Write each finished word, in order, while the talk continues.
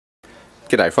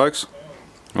G'day folks.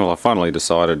 Well, I finally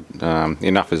decided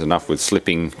enough is enough with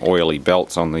slipping oily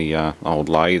belts on the old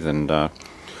lathe, and I'm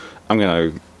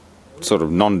going to sort of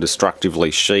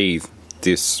non-destructively sheathe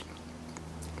this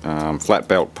flat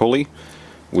belt pulley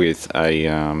with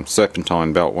a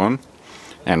Serpentine belt one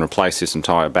and replace this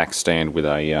entire back stand with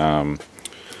a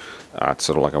it's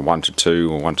sort of like a 1 to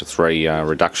 2 or 1 to 3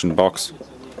 reduction box.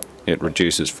 It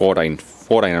reduces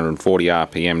 1440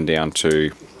 RPM down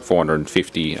to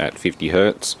 450 at 50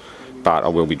 Hertz, but I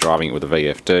will be driving it with a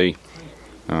VFD.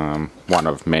 One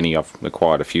of many. I've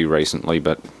acquired a few recently,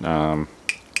 but I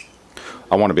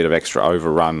want a bit of extra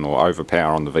overrun or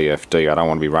overpower on the VFD. I don't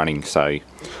want to be running, say,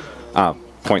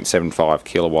 0.75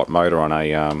 kilowatt motor on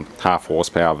a half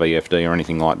horsepower VFD or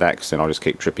anything like that, because then I'll just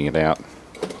keep tripping it out.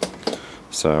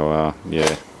 So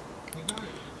yeah,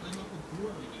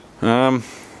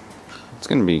 it's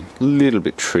going to be a little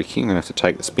bit tricky. I'm going to have to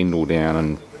take the spindle down,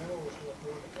 and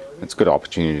it's a good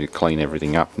opportunity to clean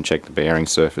everything up and check the bearing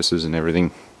surfaces and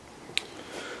everything.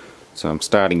 So I'm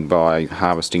starting by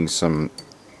harvesting some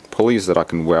pulleys that I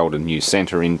can weld a new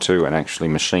centre into and actually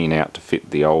machine out to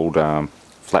fit the old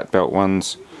flat belt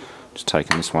ones. Just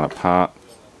taking this one apart.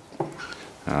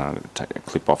 Take a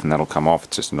clip off and that'll come off.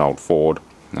 It's just an old Ford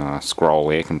scroll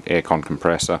aircon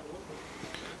compressor.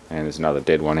 And there's another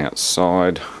dead one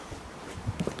outside.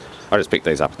 I just picked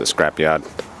these up at the scrapyard.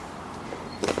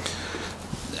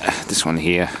 This one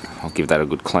here, I'll give that a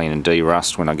good clean and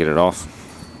de-rust when I get it off.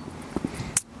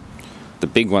 The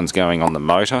big one's going on the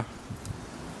motor.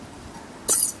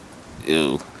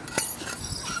 Ew.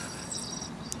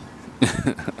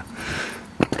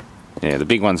 Yeah, the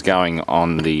big one's going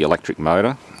on the electric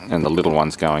motor, and the little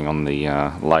one's going on the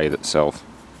lathe itself.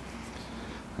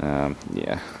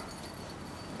 Yeah.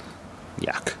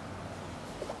 Yuck.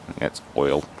 That's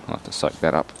oil. I'll have to soak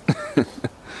that up.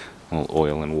 All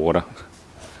oil and water.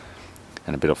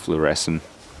 And a bit of fluorescent.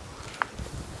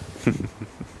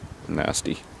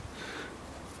 Nasty.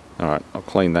 Alright, I'll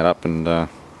clean that up and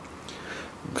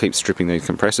keep stripping these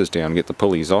compressors down, get the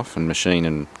pulleys off and machine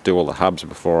and do all the hubs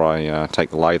before I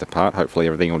take the lathe apart. Hopefully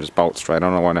everything will just bolt straight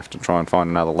on. I won't have to try and find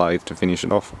another lathe to finish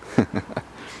it off.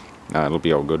 No, it'll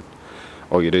be all good.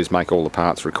 All you do is make all the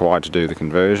parts required to do the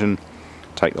conversion,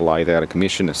 take the lathe out of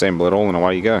commission, assemble it all, and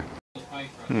away you go.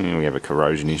 We have a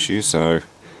corrosion issue, so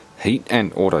heat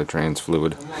and auto trans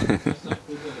fluid.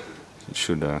 It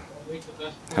should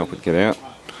help it get out.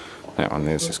 That one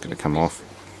there's just going to come off.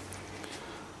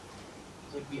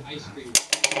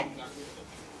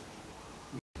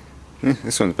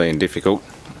 This one's been difficult.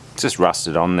 It's just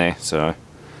rusted on there, so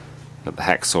got the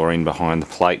hacksaw in behind the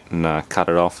plate and cut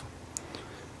it off.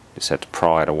 Just had to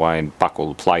pry it away and buckle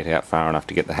the plate out far enough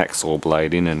to get the hacksaw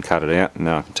blade in and cut it out. And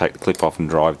now I can take the clip off and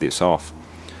drive this off.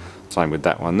 Same with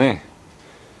that one there.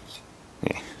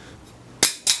 Yeah,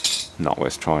 not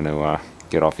worth trying to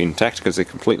get off intact because they're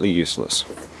completely useless.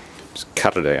 Just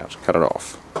cut it out, cut it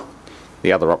off.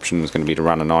 The other option is going to be to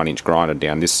run a 9-inch grinder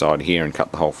down this side here and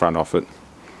cut the whole front off it.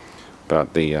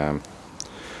 But the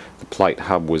plate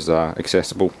hub was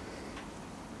accessible.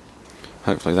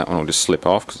 Hopefully that one will just slip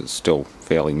off because it's still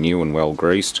fairly new and well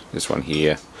greased. This one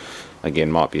here,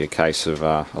 again, might be a case of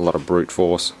a lot of brute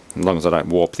force. As long as I don't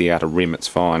warp the outer rim, it's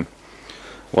fine.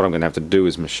 What I'm going to have to do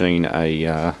is machine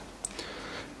a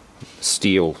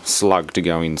steel slug to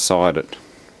go inside it.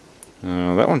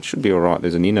 That one should be alright.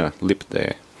 There's an inner lip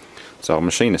there. So I'll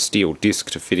machine a steel disc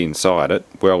to fit inside it,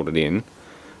 weld it in,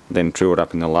 then drill it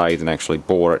up in the lathe and actually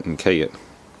bore it and key it.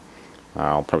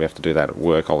 I'll probably have to do that at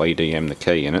work. I'll EDM the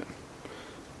key in it,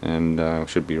 and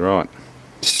should be right.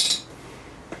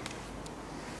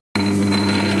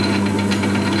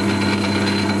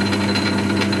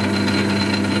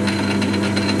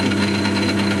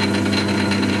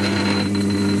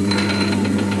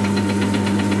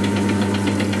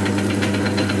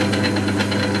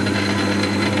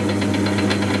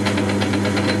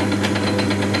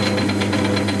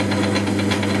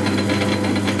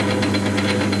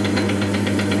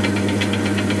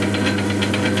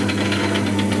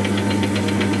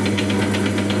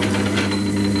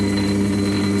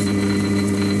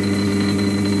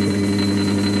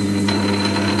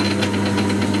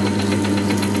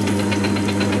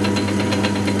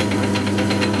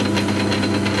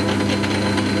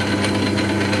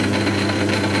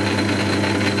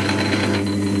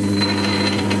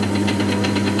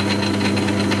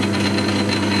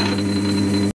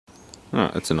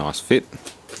 It's a nice fit.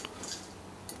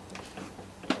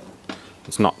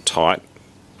 It's not tight,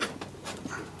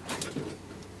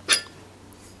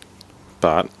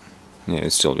 but yeah,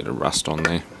 there's still a bit of rust on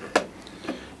there.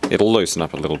 It'll loosen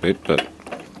up a little bit, but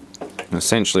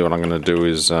essentially what I'm going to do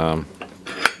is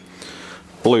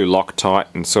blue Loctite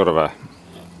and sort of a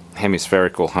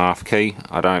hemispherical half key.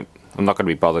 I'm not going to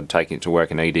be bothered taking it to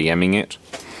work and EDMing it.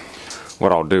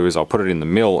 What I'll do is I'll put it in the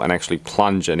mill and actually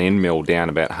plunge an end mill down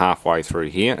about halfway through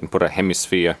here and put a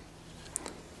hemisphere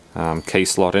key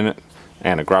slot in it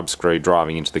and a grub screw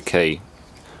driving into the key.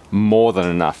 More than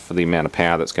enough for the amount of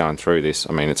power that's going through this.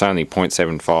 I mean, it's only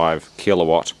 0.75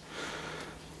 kilowatt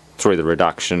through the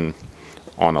reduction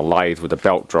on a lathe with a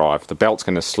belt drive. The belt's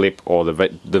going to slip, or the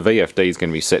VFD is going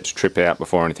to be set to trip out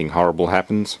before anything horrible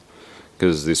happens,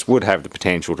 because this would have the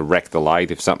potential to wreck the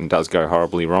lathe if something does go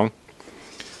horribly wrong.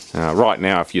 Right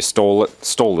now, if you stall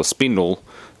the spindle,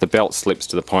 the belt slips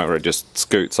to the point where it just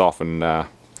scoots off and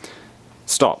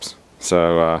stops.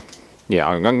 So yeah,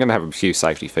 I'm going to have a few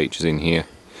safety features in here.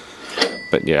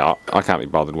 But yeah, I can't be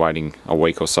bothered waiting a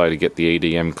week or so to get the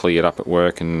EDM cleared up at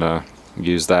work and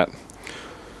use that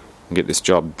and get this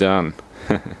job done.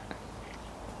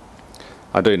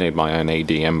 I do need my own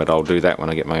EDM, but I'll do that when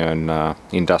I get my own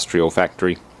industrial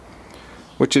factory,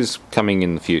 which is coming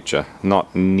in the future.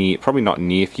 Probably not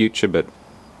near future, but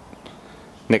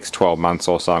next 12 months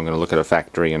or so I'm going to look at a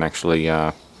factory and actually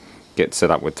get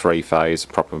set up with 3-phase,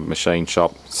 proper machine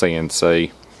shop,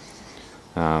 CNC,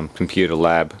 computer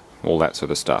lab, all that sort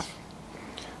of stuff.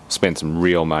 Spend some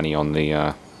real money on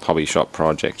the hobby shop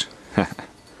project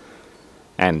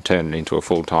and turn it into a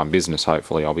full-time business.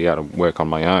 Hopefully I'll be able to work on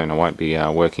my own. I won't be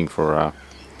working for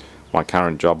my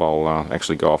current job. I'll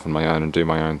actually go off on my own and do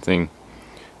my own thing in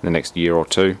the next year or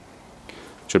two.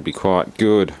 Should be quite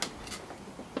good.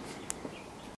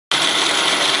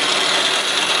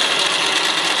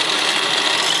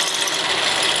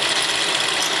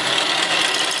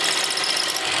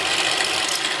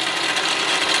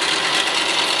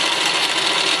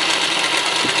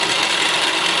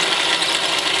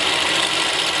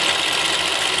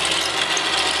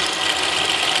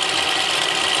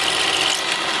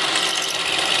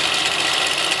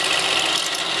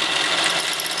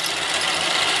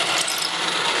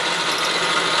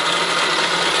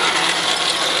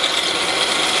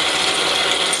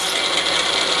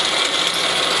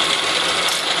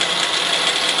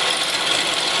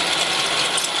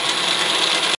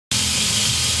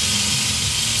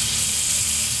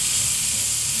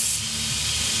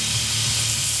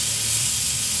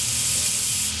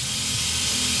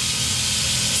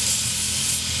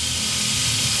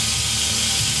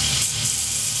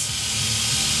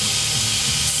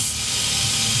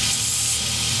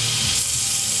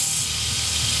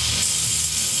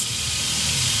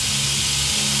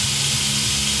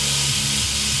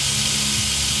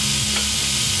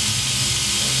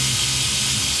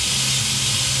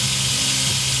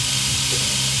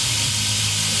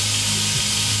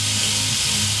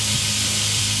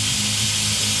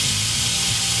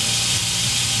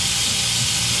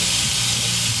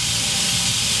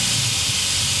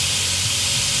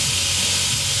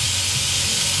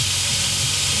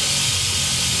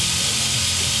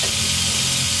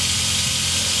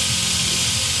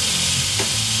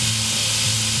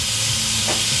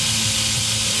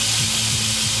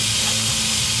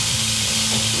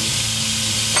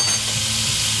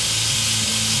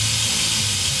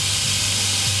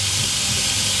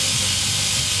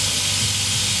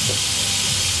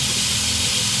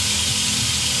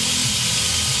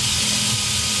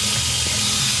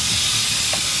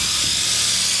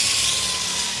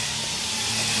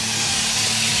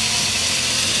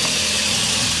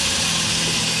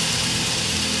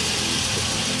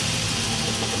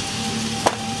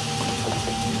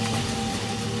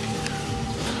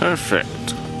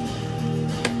 Perfect.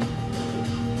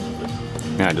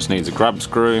 Now it just needs a grub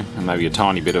screw and maybe a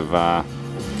tiny bit of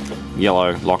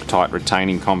yellow Loctite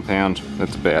retaining compound.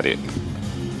 That's about it.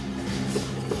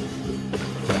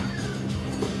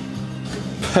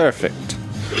 Perfect.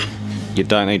 You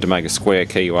don't need to make a square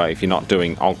keyway if you're not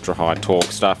doing ultra high torque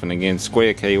stuff, and again,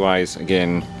 square keyways,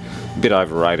 again, a bit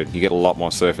overrated. You get a lot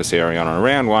more surface area on a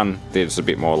round one. They're just a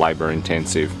bit more labour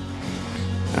intensive.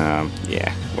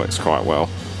 Yeah, works quite well.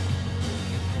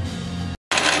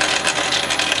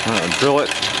 Drill it,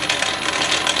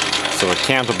 sort of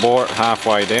counter bore it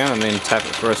halfway down and then tap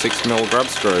it for a 6mm grub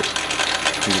screw.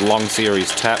 This is a long series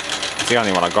tap. It's the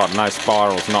only one I got. No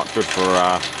spirals, not good for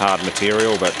hard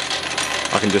material, but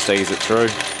I can just ease it through.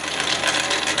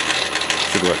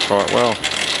 Should work quite well.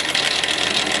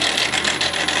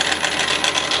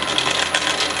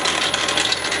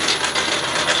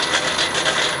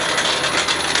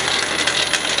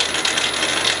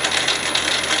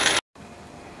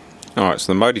 Alright,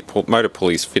 so the motor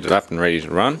pulley is fitted up and ready to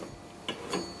run.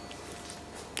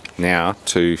 Now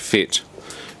to fit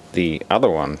the other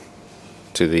one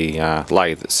to the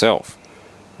lathe itself.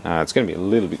 It's going to be a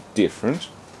little bit different.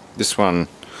 This one,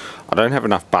 I don't have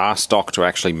enough bar stock to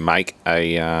actually make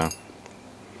a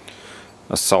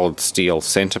solid steel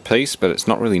centerpiece, but it's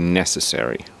not really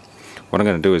necessary. What I'm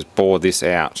going to do is bore this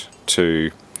out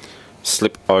to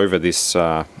slip over this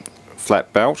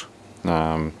flat belt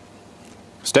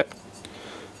step,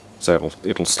 so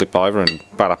it'll slip over and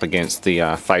butt up against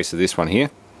the face of this one here.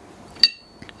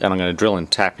 And I'm going to drill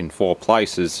and tap in 4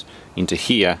 places into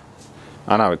here.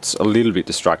 I know it's a little bit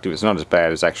destructive, it's not as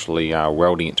bad as actually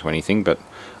welding it to anything, but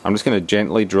I'm just going to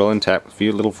gently drill and tap a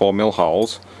few little 4mm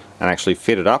holes and actually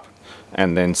fit it up,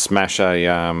 and then smash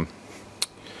a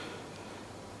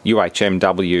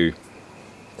UHMW,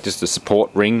 just a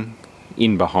support ring,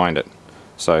 in behind it.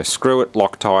 So screw it,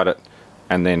 Loctite it,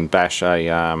 and then bash a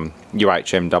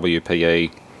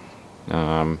UHMWPE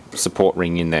support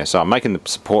ring in there. So I'm making the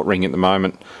support ring at the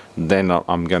moment, then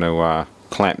I'm going to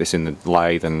clamp this in the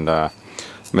lathe and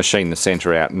machine the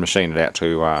center out and machine it out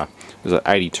to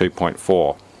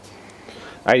 82.4.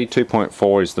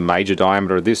 82.4 is the major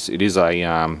diameter of this. It is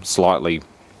a slightly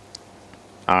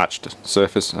arched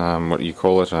surface, what do you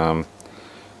call it,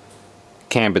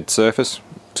 cambered surface.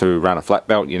 To run a flat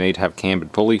belt you need to have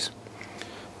cambered pulleys,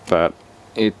 but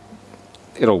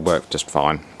it'll work just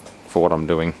fine for what I'm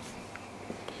doing.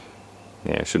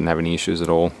 Yeah, shouldn't have any issues at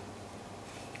all.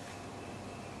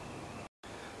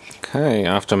 Okay,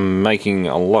 after making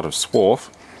a lot of swarf,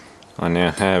 I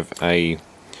now have a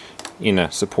inner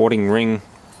supporting ring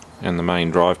and the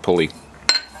main drive pulley.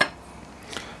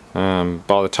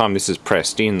 By the time this is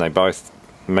pressed in, they both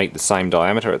meet the same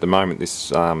diameter. At the moment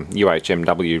this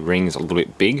UHMW ring is a little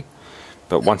bit big,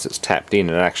 but once it's tapped in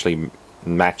it actually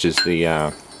matches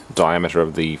the diameter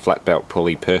of the flat belt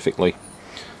pulley perfectly.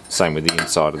 Same with the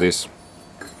inside of this.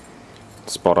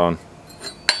 Spot on.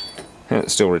 And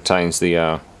it still retains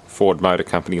the Ford Motor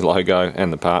Company logo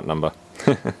and the part number.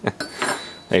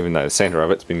 Even though the centre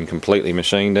of it's been completely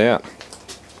machined out.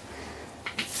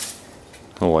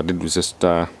 All I did was just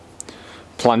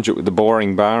plunge it with the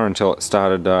boring bar until it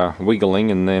started wiggling,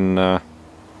 and then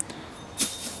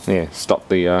yeah, stop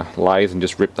the lathe and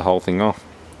just rip the whole thing off.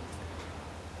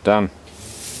 Done.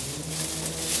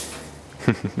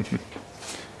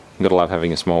 Gotta love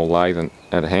having a small lathe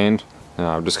at hand.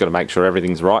 I've just got to make sure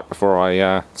everything's right before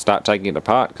I start taking it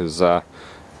apart, because I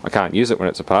can't use it when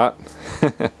it's apart.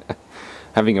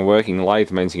 Having a working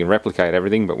lathe means you can replicate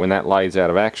everything, but when that lathe's out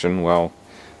of action, well,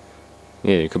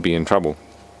 yeah, you could be in trouble.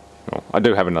 Well, I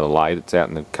do have another lathe that's out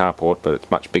in the carport, but it's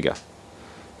much bigger.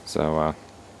 So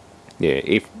yeah,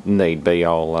 if need be,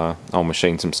 I'll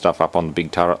machine some stuff up on the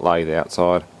big turret lathe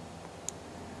outside.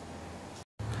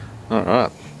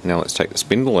 Alright, now let's take the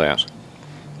spindle out.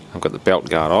 I've got the belt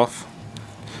guard off.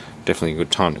 Definitely a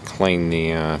good time to clean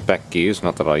the back gears,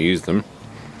 not that I use them.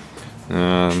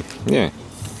 Yeah.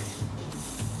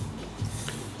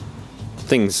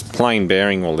 Things plain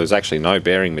bearing, well, there's actually no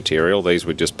bearing material. These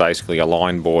were just basically a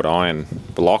line bored iron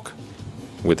block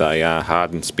with a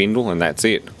hardened spindle, and that's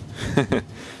it.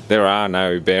 There are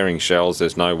no bearing shells,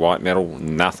 there's no white metal,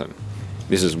 nothing.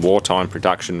 This is wartime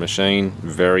production machine,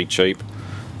 very cheap,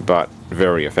 but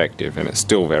very effective, and it's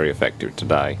still very effective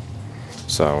today.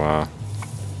 So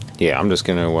yeah, I'm just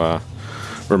going to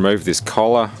remove this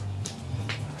collar,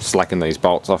 slacken these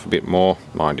bolts off a bit more.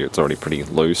 Mind you, it's already pretty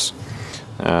loose.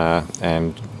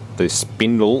 And the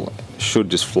spindle should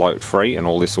just float free, and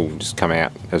all this will just come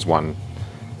out as one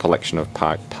collection of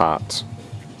parts,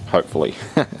 hopefully.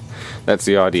 That's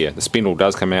the idea. The spindle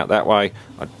does come out that way.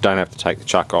 I don't have to take the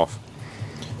chuck off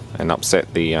and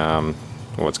upset the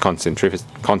well, its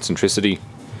concentricity,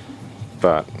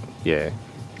 but yeah,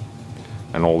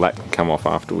 and all that can come off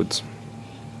afterwards.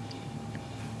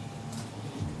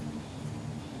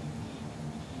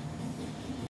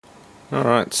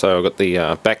 Alright, so I've got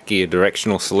the back gear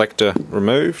directional selector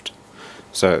removed,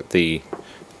 so the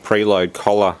preload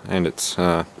collar and its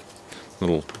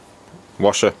little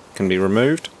washer can be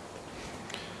removed,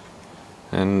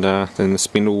 and then the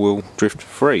spindle will drift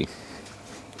free.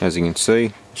 As you can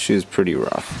see, she's pretty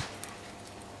rough,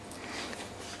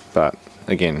 but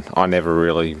again,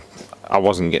 I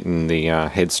wasn't getting the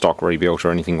headstock rebuilt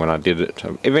or anything when I did it.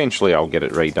 Eventually I'll get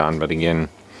it redone, but again,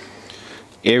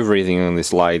 everything on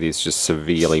this lathe is just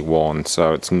severely worn,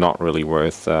 so it's not really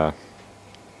worth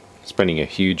spending a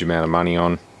huge amount of money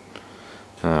on.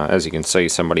 As you can see,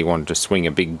 somebody wanted to swing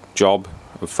a big job,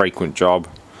 a frequent job,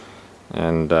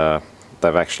 and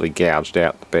they've actually gouged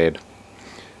out the bed.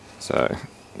 So,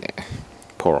 yeah,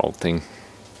 poor old thing.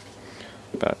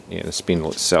 But yeah, the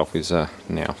spindle itself is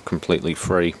now completely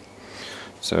free.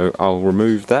 So I'll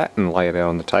remove that and lay it out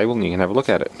on the table, and you can have a look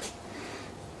at it.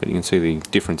 But you can see the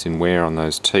difference in wear on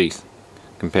those teeth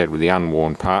compared with the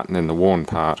unworn part, and then the worn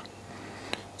part.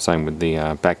 Same with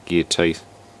the back gear teeth.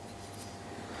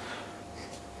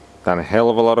 Done a hell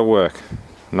of a lot of work.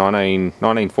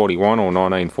 1941 or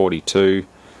 1942,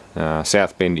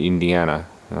 Southbend, Indiana.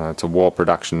 It's a war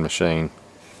production machine.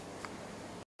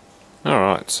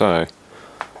 Alright, so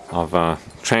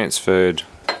I've transferred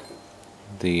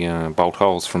the bolt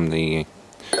holes from the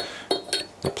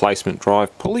replacement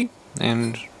drive pulley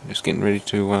and just getting ready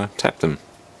to tap them.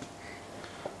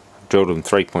 I've drilled them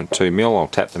 3.2mm. I'll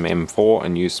tap them M4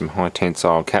 and use some high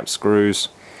tensile cap screws,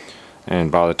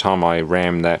 and by the time I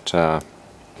ram that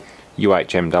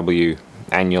UHMW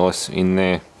annulus in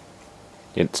there,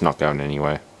 it's not going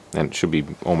anywhere, and it should be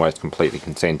almost completely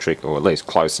concentric, or at least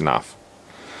close enough.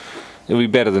 It'll be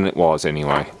better than it was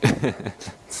anyway.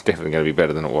 It's definitely going to be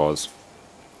better than it was.